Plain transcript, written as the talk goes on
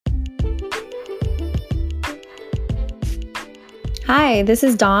Hi, this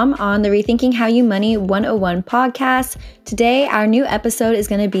is Dom on the Rethinking How You Money 101 podcast. Today, our new episode is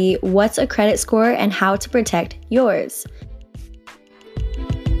going to be What's a Credit Score and How to Protect Yours.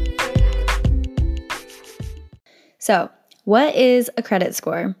 So, what is a credit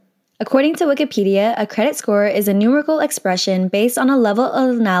score? According to Wikipedia, a credit score is a numerical expression based on a level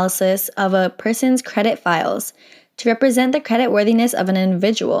of analysis of a person's credit files to represent the creditworthiness of an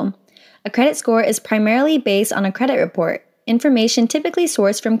individual. A credit score is primarily based on a credit report, information typically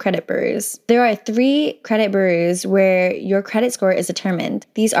sourced from credit bureaus. There are 3 credit bureaus where your credit score is determined.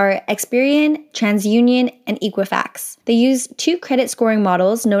 These are Experian, TransUnion, and Equifax. They use 2 credit scoring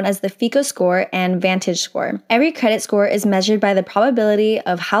models known as the FICO score and Vantage score. Every credit score is measured by the probability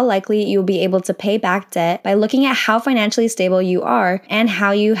of how likely you'll be able to pay back debt by looking at how financially stable you are and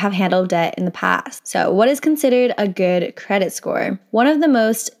how you have handled debt in the past. So, what is considered a good credit score? One of the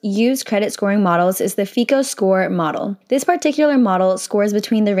most used credit scoring models is the FICO score model. This particular model scores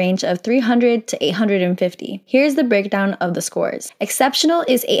between the range of 300 to 850. Here's the breakdown of the scores. Exceptional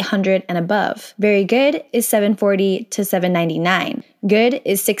is 800 and above. Very good is 740 to 799. Good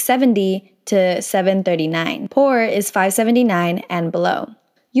is 670 to 739. Poor is 579 and below.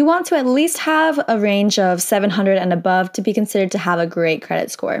 You want to at least have a range of 700 and above to be considered to have a great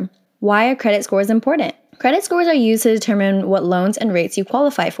credit score. Why are credit scores important? Credit scores are used to determine what loans and rates you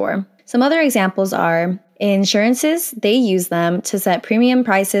qualify for. Some other examples are insurances, they use them to set premium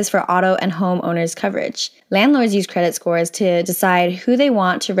prices for auto and home owners coverage. Landlords use credit scores to decide who they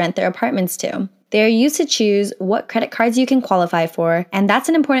want to rent their apartments to. They are used to choose what credit cards you can qualify for, and that's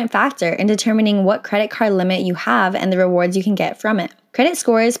an important factor in determining what credit card limit you have and the rewards you can get from it. Credit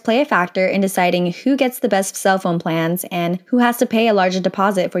scores play a factor in deciding who gets the best cell phone plans and who has to pay a larger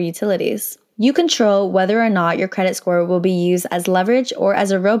deposit for utilities. You control whether or not your credit score will be used as leverage or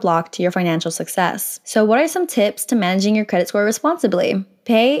as a roadblock to your financial success. So what are some tips to managing your credit score responsibly?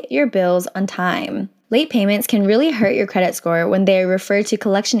 Pay your bills on time. Late payments can really hurt your credit score when they are referred to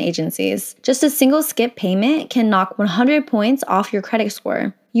collection agencies. Just a single skip payment can knock 100 points off your credit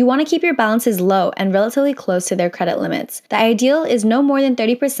score. You want to keep your balances low and relatively close to their credit limits. The ideal is no more than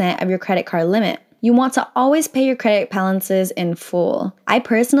 30% of your credit card limit. You want to always pay your credit balances in full. I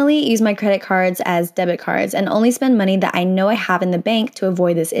personally use my credit cards as debit cards and only spend money that I know I have in the bank to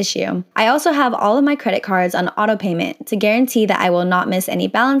avoid this issue. I also have all of my credit cards on auto payment to guarantee that I will not miss any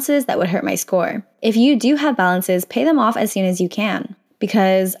balances that would hurt my score. If you do have balances, pay them off as soon as you can,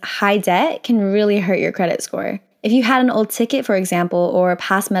 because high debt can really hurt your credit score. If you had an old ticket, for example, or a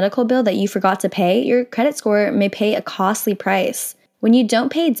past medical bill that you forgot to pay, your credit score may pay a costly price. When you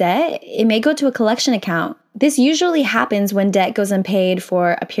don't pay debt, it may go to a collection account. This usually happens when debt goes unpaid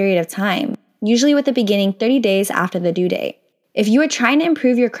for a period of time, usually with the beginning 30 days after the due date. If you are trying to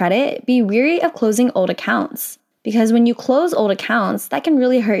improve your credit, be wary of closing old accounts, because when you close old accounts, that can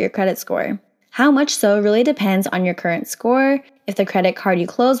really hurt your credit score. How much so really depends on your current score, if the credit card you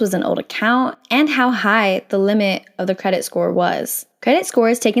closed was an old account, and how high the limit of the credit score was. Credit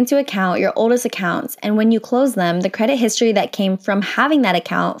scores take into account your oldest accounts, and when you close them, the credit history that came from having that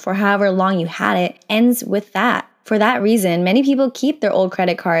account for however long you had it ends with that. For that reason, many people keep their old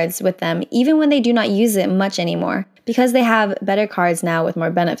credit cards with them even when they do not use it much anymore, because they have better cards now with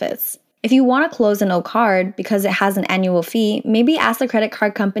more benefits. If you want to close an old card because it has an annual fee, maybe ask the credit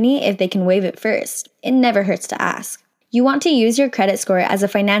card company if they can waive it first. It never hurts to ask. You want to use your credit score as a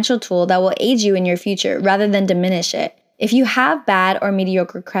financial tool that will aid you in your future rather than diminish it. If you have bad or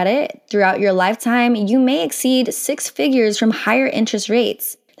mediocre credit throughout your lifetime, you may exceed 6 figures from higher interest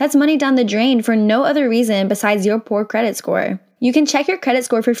rates. That's money down the drain for no other reason besides your poor credit score. You can check your credit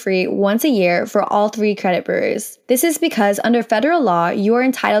score for free once a year for all 3 credit bureaus. This is because under federal law, you are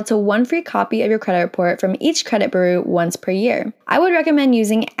entitled to 1 free copy of your credit report from each credit bureau once per year. I would recommend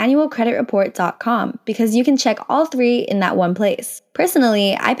using annualcreditreport.com because you can check all 3 in that one place.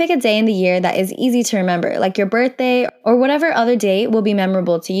 Personally, I pick a day in the year that is easy to remember, like your birthday or whatever other date will be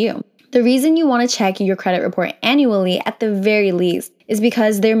memorable to you. The reason you want to check your credit report annually at the very least is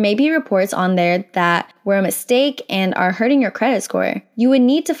because there may be reports on there that were a mistake and are hurting your credit score. You would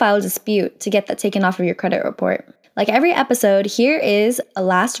need to file a dispute to get that taken off of your credit report. Like every episode, here is a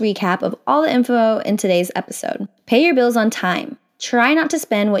last recap of all the info in today's episode. Pay your bills on time. Try not to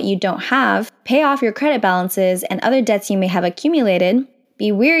spend what you don't have. Pay off your credit balances and other debts you may have accumulated.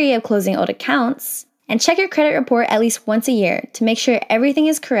 Be wary of closing old accounts. And check your credit report at least once a year to make sure everything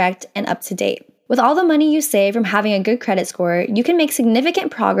is correct and up to date. With all the money you save from having a good credit score, you can make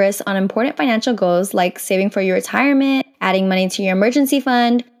significant progress on important financial goals like saving for your retirement, adding money to your emergency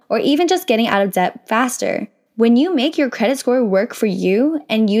fund, or even just getting out of debt faster. When you make your credit score work for you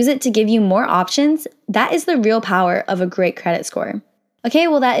and use it to give you more options, that is the real power of a great credit score. Okay,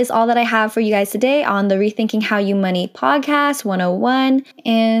 well, that is all that I have for you guys today on the Rethinking How You Money podcast 101.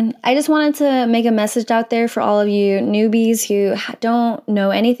 And I just wanted to make a message out there for all of you newbies who don't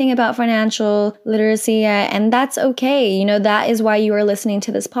know anything about financial literacy yet. And that's okay. You know, that is why you are listening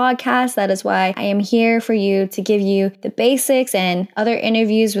to this podcast. That is why I am here for you, to give you the basics and other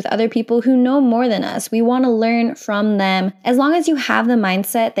interviews with other people who know more than us. We want to learn from them. As long as you have the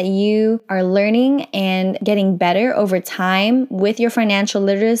mindset that you are learning and getting better over time with your financial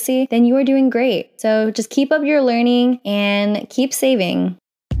literacy, then you are doing great. So just keep up your learning and keep saving.